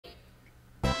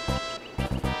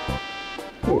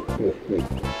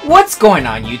What's going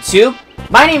on, YouTube?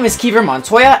 My name is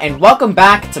KeverMontoya, and welcome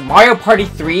back to Mario Party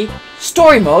 3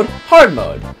 Story Mode, Hard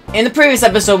Mode. In the previous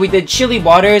episode, we did Chilly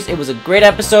Waters. It was a great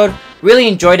episode. Really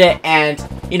enjoyed it, and,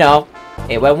 you know,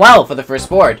 it went well for the first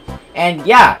board. And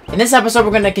yeah, in this episode,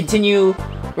 we're gonna continue.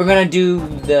 We're gonna do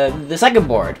the second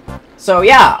board. So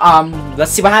yeah,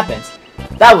 let's see what happens.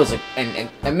 That was an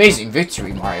amazing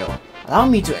victory, Mario. Allow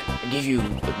me to give you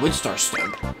the Wit Star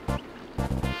Stamp.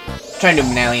 Trying to do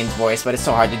an alien's voice, but it's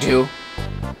so hard to do.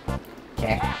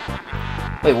 Okay.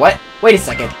 Wait, what? Wait a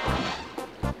second.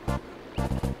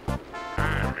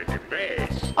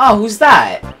 Oh, who's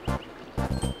that?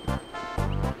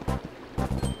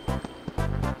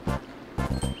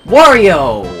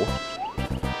 Wario!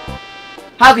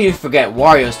 How can you forget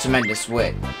Wario's tremendous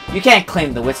wit? You can't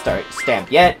claim the Wit Star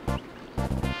Stamp yet.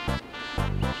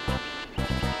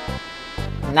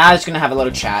 Now it's gonna have a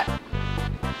little chat.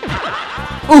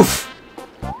 Oof!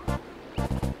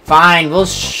 Fine, we'll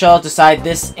decide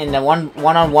this in the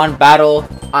one-on-one battle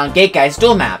on Gate Guy's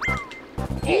Duel map.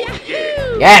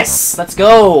 Yes! Let's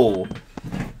go!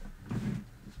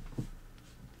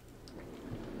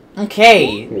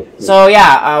 Okay, so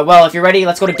yeah, well, if you're ready,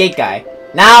 let's go to Gate Guy.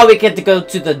 Now we get to go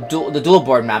to the dual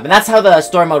board map, and that's how the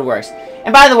story mode works.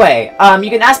 And by the way, you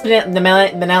can ask the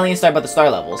Manalian Star about the star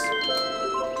levels.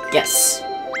 Yes.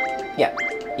 Yep.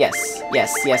 Yes.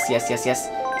 Yes.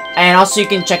 And also you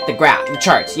can check the graph, the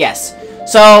charts, yes.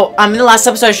 So, in the last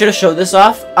episode I should have showed this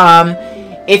off.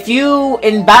 If you,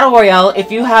 in Battle Royale,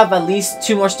 if you have at least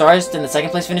 2 more stars than the second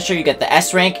place finisher, you get the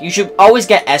S rank. You should always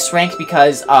get S rank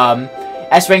because,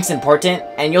 S rank's important,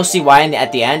 and you'll see why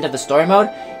at the end of the story mode.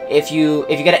 If you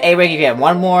get an A rank, if you have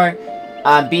 1 more,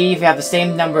 B, if you have the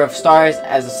same number of stars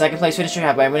as the second place finisher,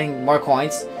 by winning more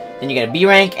coins, then you get a B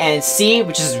rank, and C,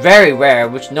 which is very rare,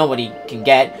 which nobody can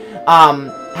get,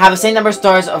 have the same number of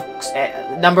stars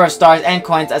and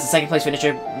coins as the second place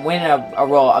finisher, win a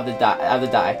roll of the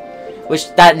die,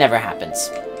 which that never happens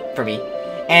for me.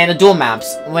 And the dual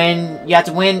maps, when you have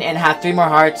to win and have 3 more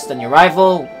hearts than your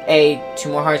rival, A, 2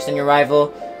 more hearts than your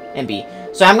rival, and B.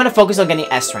 So I'm gonna focus on getting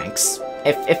S ranks.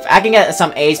 If I can get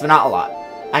some A's, but not a lot.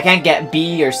 I can't get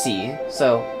B or C,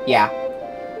 so yeah,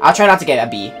 I'll try not to get a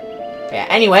B. Yeah.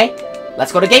 Anyway,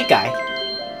 let's go to Gate Guy.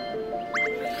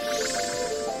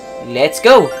 Let's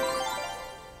go!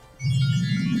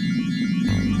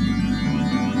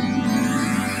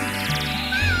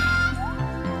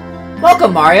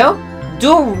 Welcome, Mario!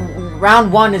 Duel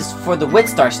round 1 is for the Wit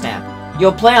Star Stamp.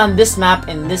 You'll play on this map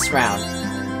in this round.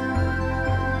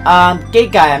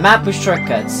 Gate Guy, a map with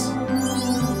shortcuts.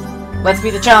 Let's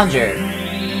be the challenger.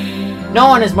 No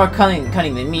one is more cunning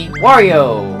than me.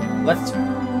 Wario!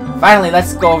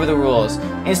 Let's go over the rules.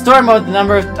 In story mode, the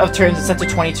number of turns is set to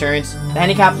 20 turns. The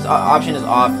handicap option is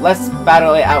off. Let's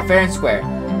battle it out fair and square.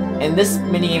 In this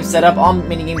minigame setup, all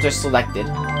minigames are selected.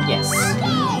 Yes.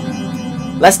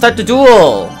 Let's start the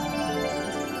duel!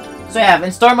 So yeah,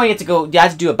 in story mode you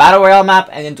have to do a battle royale map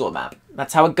and then duel map.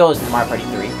 That's how it goes in Mario Party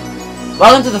 3.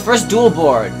 Welcome to the first duel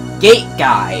board. Gate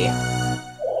Guy.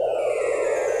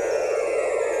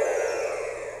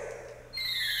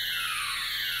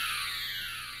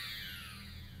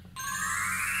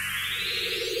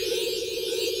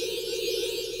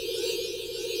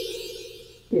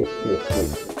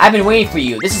 I've been waiting for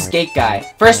you. This is Gate Guy.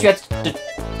 First, we have to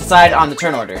decide on the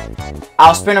turn order.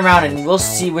 I'll spin around and we'll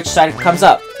see which side comes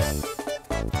up.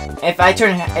 If I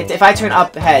turn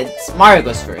up heads, Mario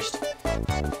goes first.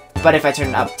 But if I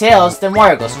turn up tails, then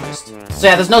Wario goes first. So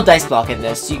yeah, there's no dice block in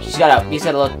this. You just gotta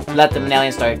let the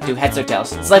Manalian Star do heads or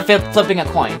tails. It's like flipping a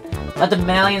coin. Let the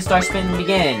Manalian Star spin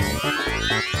begin.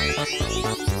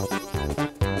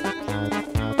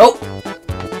 Oh!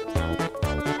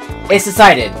 It's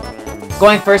decided.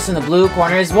 Going first in the blue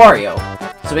corner is Wario.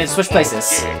 So we have to switch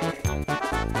places.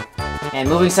 And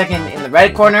moving second in the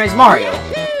red corner is Mario.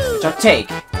 Which I'll take.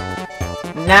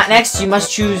 Next, you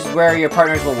must choose where your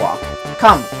partners will walk.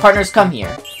 Come, partners, come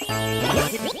here.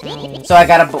 So I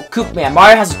got a Koopa. Yeah,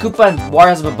 Mario has a Koopa and Wario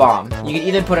has a bomb. You can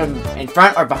either put him in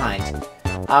front or behind.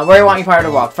 Where do you want your partner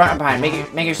to walk? Front or behind?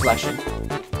 Make your selection.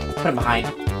 Put him behind.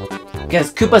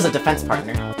 Because Koopa's a defense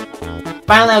partner.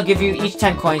 Finally, I'll give you each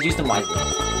 10 coins. Use them wisely.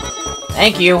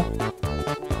 Thank you.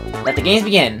 Let the games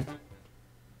begin.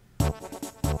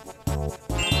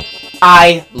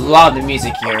 I love the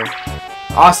music here.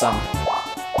 Awesome.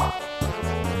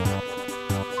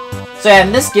 So yeah,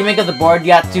 in this gimmick of the board,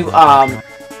 you have to,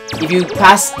 if you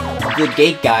pass the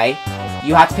Gate Guy,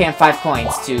 you have to pay him 5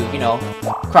 coins to, you know,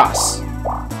 cross.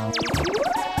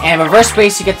 And reverse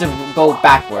space, you get to go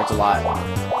backwards a lot.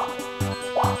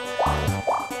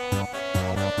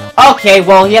 Okay,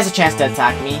 well, he has a chance to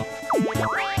attack me.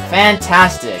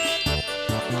 Fantastic.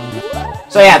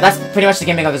 So yeah, that's pretty much the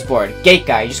gimmick of this board. Gate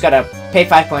guy, you just gotta pay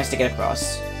 5 points to get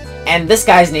across. And this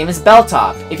guy's name is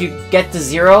Belltop. If you get to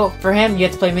 0 for him, you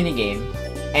have to play minigame.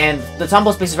 And the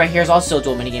tumble spaces right here is also a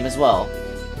dual minigame as well.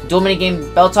 Dual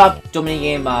minigame Belltop, dual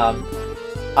minigame,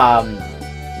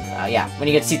 yeah, when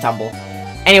you get to see tumble.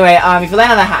 Anyway, if you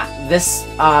land on this,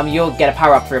 you'll get a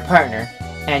power-up for your partner.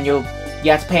 And you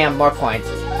have to pay him more coins.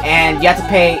 And you have to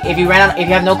pay, if you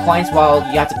have no coins while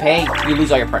you have to pay, you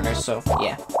lose all your partners, so,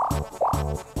 yeah.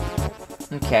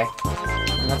 Okay,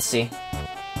 let's see.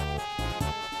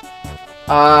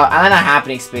 I'm in a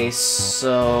happening space,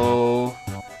 so...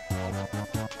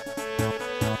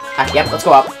 yep, let's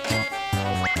go up.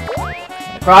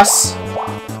 Across.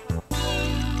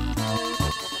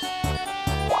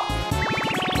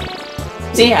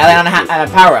 See, I land on a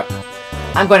power-up.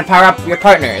 I'm going to power up your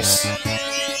partners.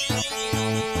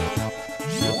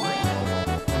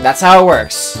 That's how it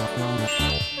works.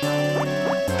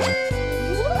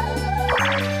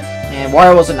 And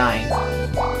Wario was a 9.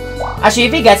 Actually,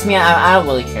 if he gets me, I don't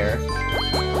really care.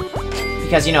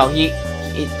 Because, you know,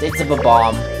 it's a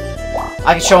bomb.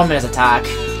 I can show him his attack.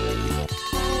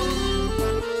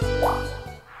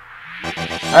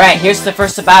 Alright, here's the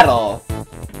first battle.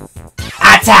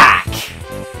 Attack!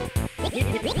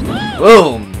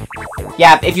 Boom!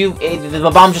 Yeah,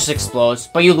 the bomb just explodes,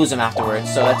 but you lose him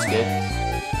afterwards, so that's good.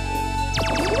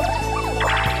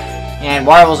 And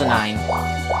Wario was a 9.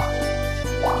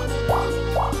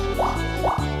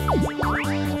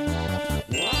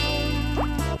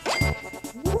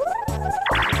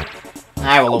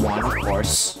 I roll a 1, of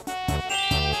course.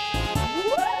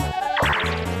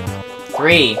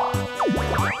 3.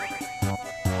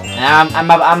 And I'm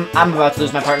about to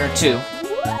lose my partner too.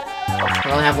 I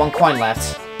only have 1 coin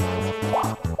left.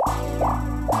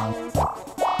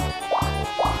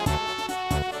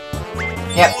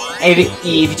 Yep. If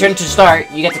you turn to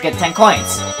start, you get to get 10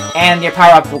 coins, and your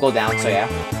power up will go down. So yeah.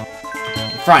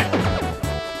 In front.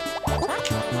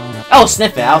 Oh,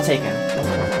 Sniffit, I'll take him.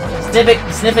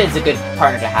 Sniffit is a good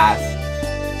partner to have.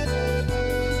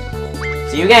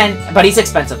 See you again, but he's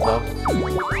expensive though.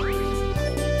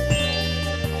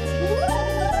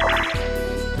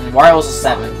 And Wario's a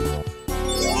 7.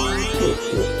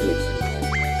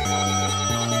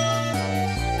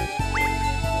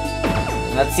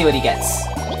 Let's see what he gets.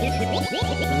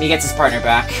 He gets his partner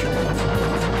back.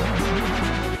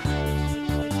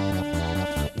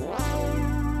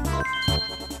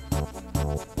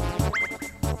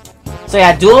 So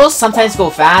yeah, duels sometimes go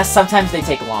fast, sometimes they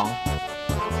take long.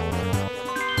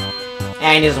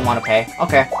 And he doesn't want to pay.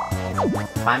 Okay.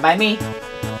 Fine by me.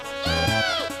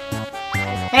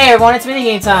 Hey everyone, it's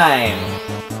minigame time!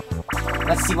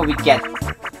 Let's see what we get.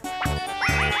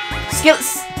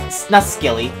 Not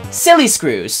Skilly. Silly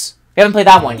Screws! We haven't played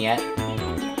that one yet.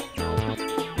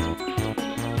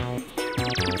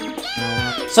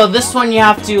 So this one you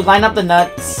have to line up the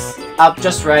nuts up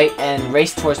just right and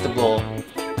race towards the goal.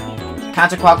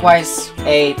 Counterclockwise,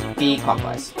 A, B,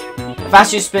 clockwise. The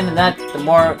faster you spin the nut, the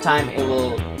more time it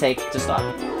will take to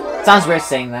stop. Sounds weird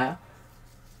saying that.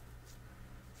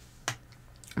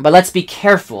 But let's be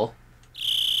careful.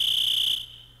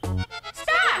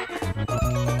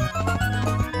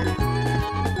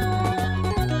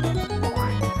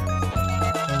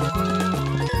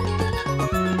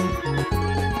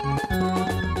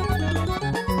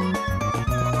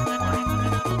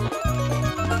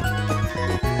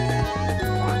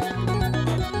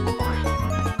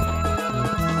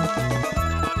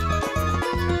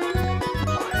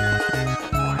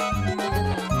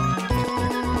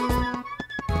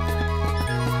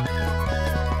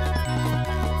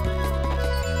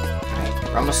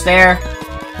 We're almost there.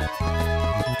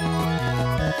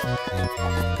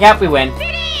 Yep, we win.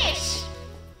 Finish!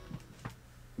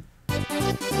 I'm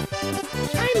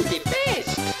the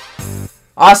best!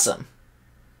 Awesome.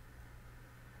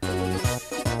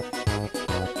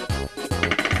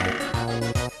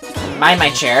 Mind my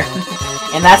chair.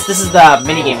 And this is the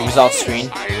minigame results screen.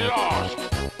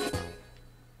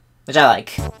 Which I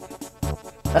like.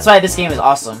 That's why this game is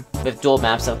awesome. With dual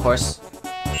maps, of course.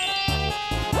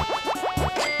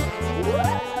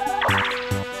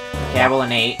 Okay, I roll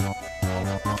an 8.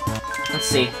 Let's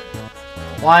see.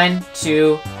 1,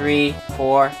 2, 3,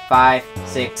 4, 5,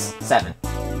 6, 7.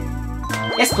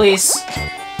 Yes, please.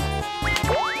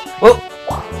 Whoa.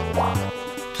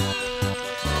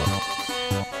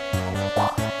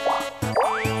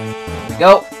 Here we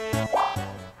go.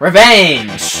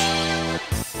 Revenge!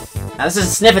 Now this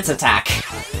is Sniffit's attack.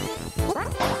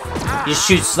 He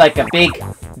shoots like a big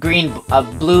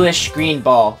bluish green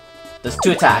ball. Does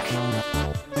 2 attack.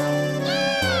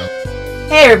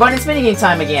 Hey everybody, it's minigame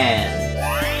time again!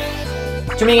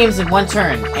 2 minigames in 1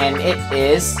 turn, and it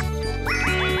is...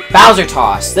 Bowser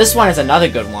Toss. This one is another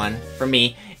good one for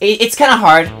me. It's kind of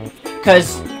hard,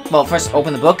 because... Well, first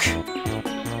open the book.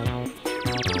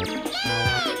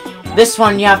 This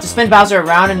one, you have to spin Bowser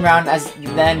around and around,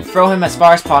 then throw him as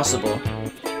far as possible.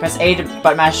 Press A to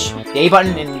button mash the A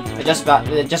button and adjust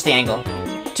the angle.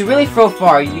 To really throw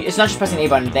far, it's not just pressing the A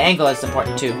button, the angle is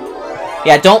important too.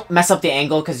 Yeah, don't mess up the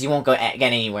angle because you won't get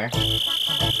anywhere. So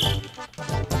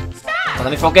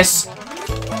let me focus.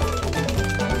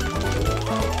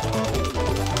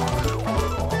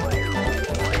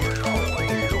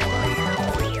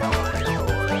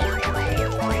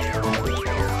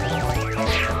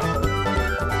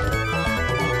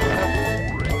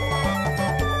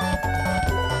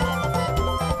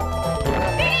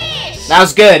 That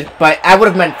was good, but I would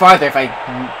have went farther if I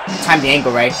timed the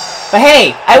angle right. But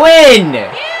hey, I win!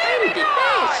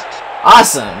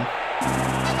 Awesome.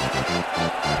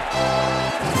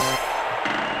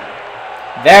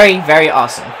 Very, very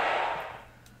awesome.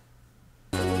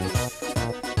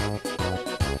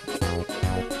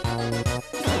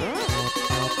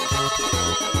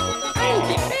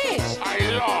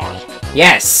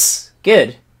 Yes!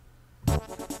 Good.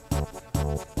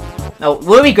 Now,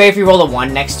 would it be great if we roll a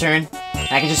 1 next turn?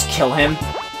 And I can just kill him?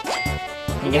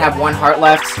 You can have 1 heart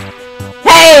left.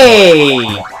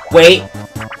 Hey! Wait.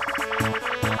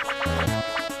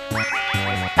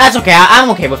 That's okay, I'm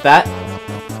okay with that.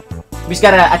 We just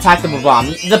gotta attack them with bomb.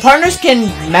 The partners can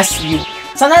mess you.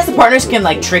 Sometimes the partners can,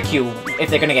 like, trick you if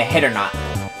they're gonna get hit or not.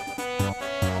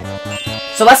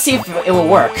 So let's see if it will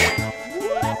work.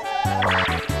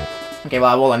 Okay,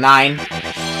 well, I roll a 9.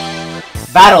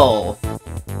 Battle!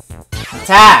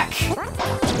 Attack!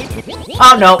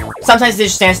 Oh no, sometimes they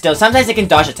just stand still, sometimes they can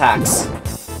dodge attacks.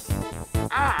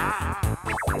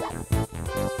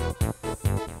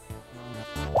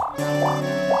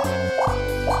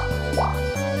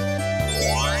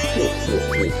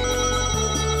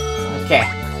 Okay.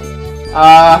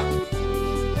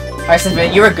 Alright,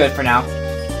 Symphony, you were good for now.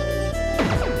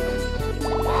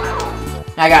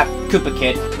 I got Koopa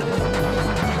Kid.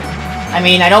 I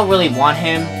mean, I don't really want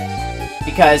him.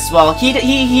 Because, well,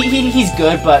 he's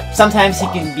good, but sometimes he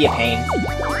can be a pain.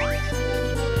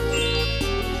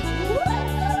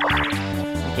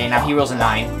 Okay, now he rolls a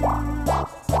 9.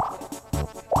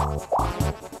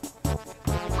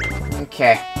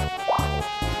 Okay.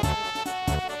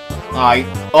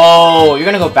 Oh, you're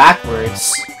gonna go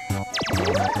backwards.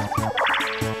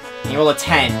 You roll a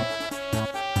 10.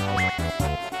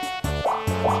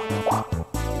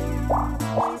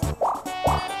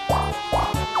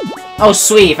 Oh,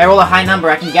 sweet. If I roll a high number,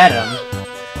 I can get him.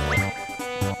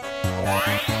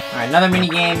 Alright, another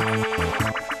minigame.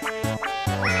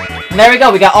 And there we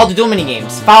go. We got all the dual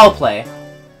minigames. Foul play.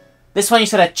 This one, you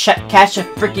gotta catch a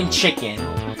freaking chicken.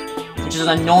 Which is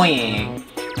annoying.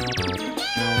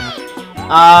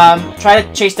 Try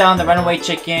to chase down the runaway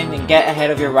chicken and get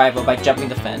ahead of your rival by jumping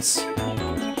the fence.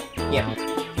 Yep.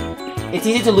 It's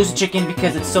easy to lose a chicken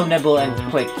because it's so nimble and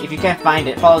quick. If you can't find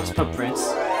it, follow its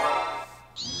footprints.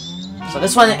 So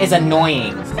this one is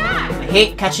annoying. I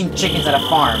hate catching chickens at a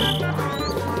farm.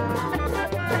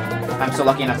 If I'm so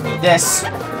lucky enough to do this.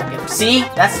 See?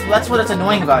 That's what's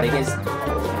annoying about it is...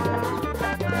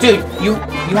 Dude, you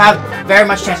have very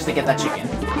much chances to get that chicken.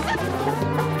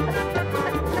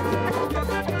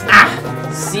 Ah!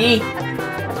 See?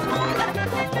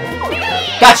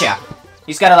 Gotcha!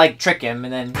 You just gotta, like, trick him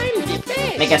and then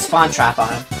make a spawn trap on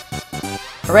him.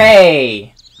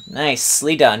 Hooray!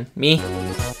 Nicely done. Me?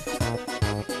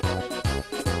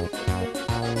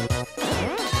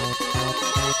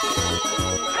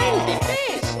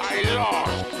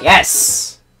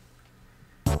 Yes!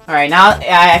 Alright, now,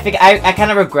 I think I kind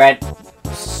of regret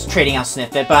trading out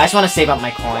Sniffit, but I just want to save up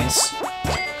my coins.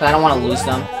 Because I don't want to lose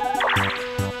them.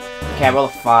 Okay, I roll a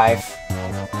 5.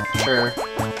 Sure.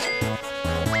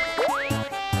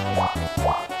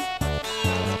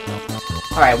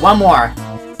 Alright, 1 more.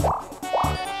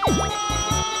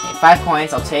 Okay, 5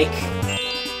 coins, I'll take.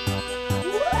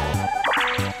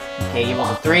 Okay, he rolls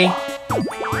a 3.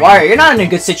 Wario, you're not in a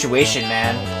good situation,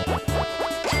 man.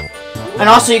 And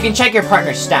also, you can check your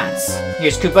partner's stats.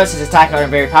 Here's Koopa's. His attack are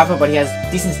very powerful, but he has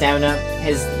decent stamina.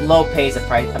 His low pay is a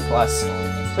plus,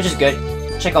 which is good.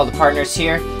 Check all the partners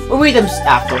here. We'll read them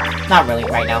after. Not really,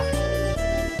 right now.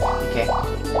 Okay.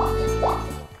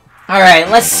 Alright,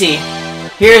 let's see.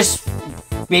 Here's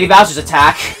Baby Bowser's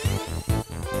attack.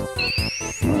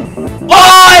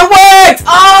 Oh, it worked!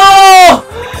 Oh!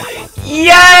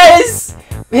 Yes!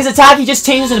 His attack, he just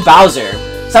changes to Bowser.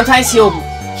 Sometimes he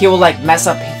will like mess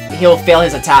up, he'll fail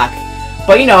his attack.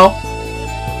 But you know,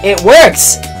 it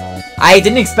works! I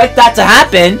didn't expect that to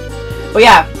happen. But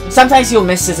yeah, sometimes he'll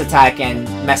miss his attack and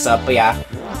mess up, but yeah.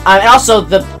 And also,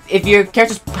 if your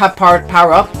characters have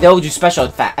power up, they'll do special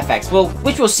effects,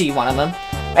 which we'll see one of them.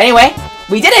 But anyway,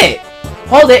 we did it!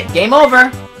 Hold it, game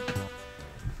over!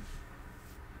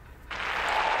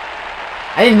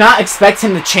 I did not expect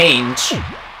him to change.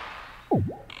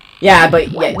 Yeah,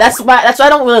 but yeah, that's why I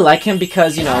don't really like him,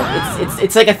 because, you know,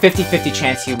 it's like a 50-50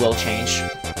 chance he will change.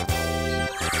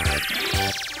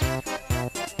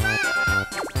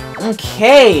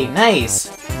 Okay, nice.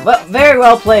 But very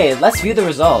well played. Let's view the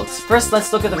results. First,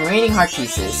 let's look at the remaining heart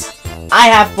pieces. I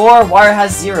have 4, Wario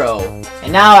has 0.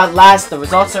 And now, at last, the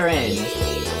results are in.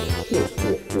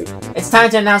 It's time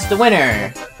to announce the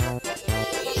winner.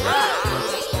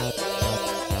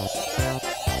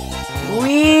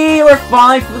 We were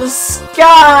falling from the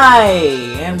sky!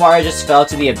 And Wario just fell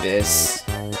to the abyss.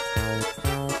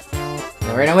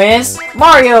 The winner is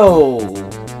Mario!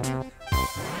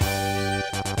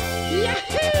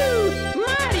 Yahoo!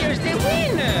 Mario's the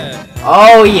winner!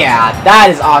 Oh yeah, that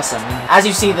is awesome. As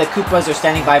you see, the Koopas are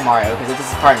standing by Mario because it's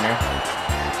his partner.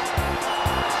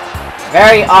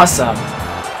 Very awesome.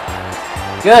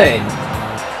 Good.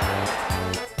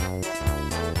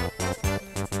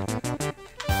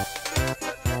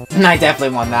 I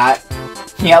definitely won that.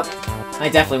 Yep, I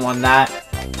definitely won that.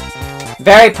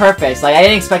 Very perfect. Like, I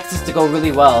didn't expect this to go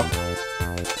really well.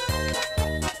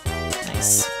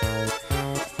 Nice.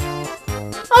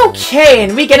 Okay,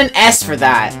 and we get an S for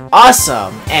that.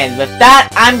 Awesome. And with that,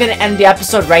 I'm gonna end the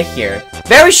episode right here.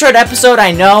 Very short episode,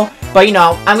 I know, but you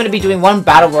know, I'm gonna be doing one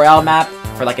Battle Royale map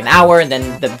for like an hour, and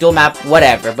then the duel map,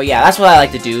 whatever. But yeah, that's what I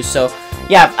like to do, so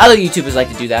yeah, other YouTubers like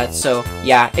to do that, so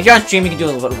yeah, if you're on stream, you can do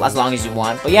it as long as you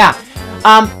want, but yeah.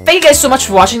 Thank you guys so much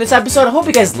for watching this episode. I hope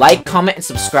you guys like, comment, and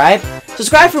subscribe.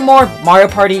 Subscribe for more Mario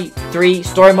Party 3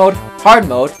 Story Mode, Hard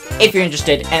Mode, if you're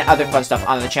interested, and other fun stuff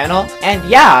on the channel. And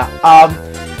yeah,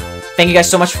 thank you guys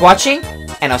so much for watching,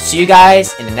 and I'll see you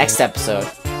guys in the next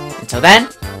episode. Until then,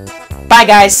 bye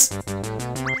guys!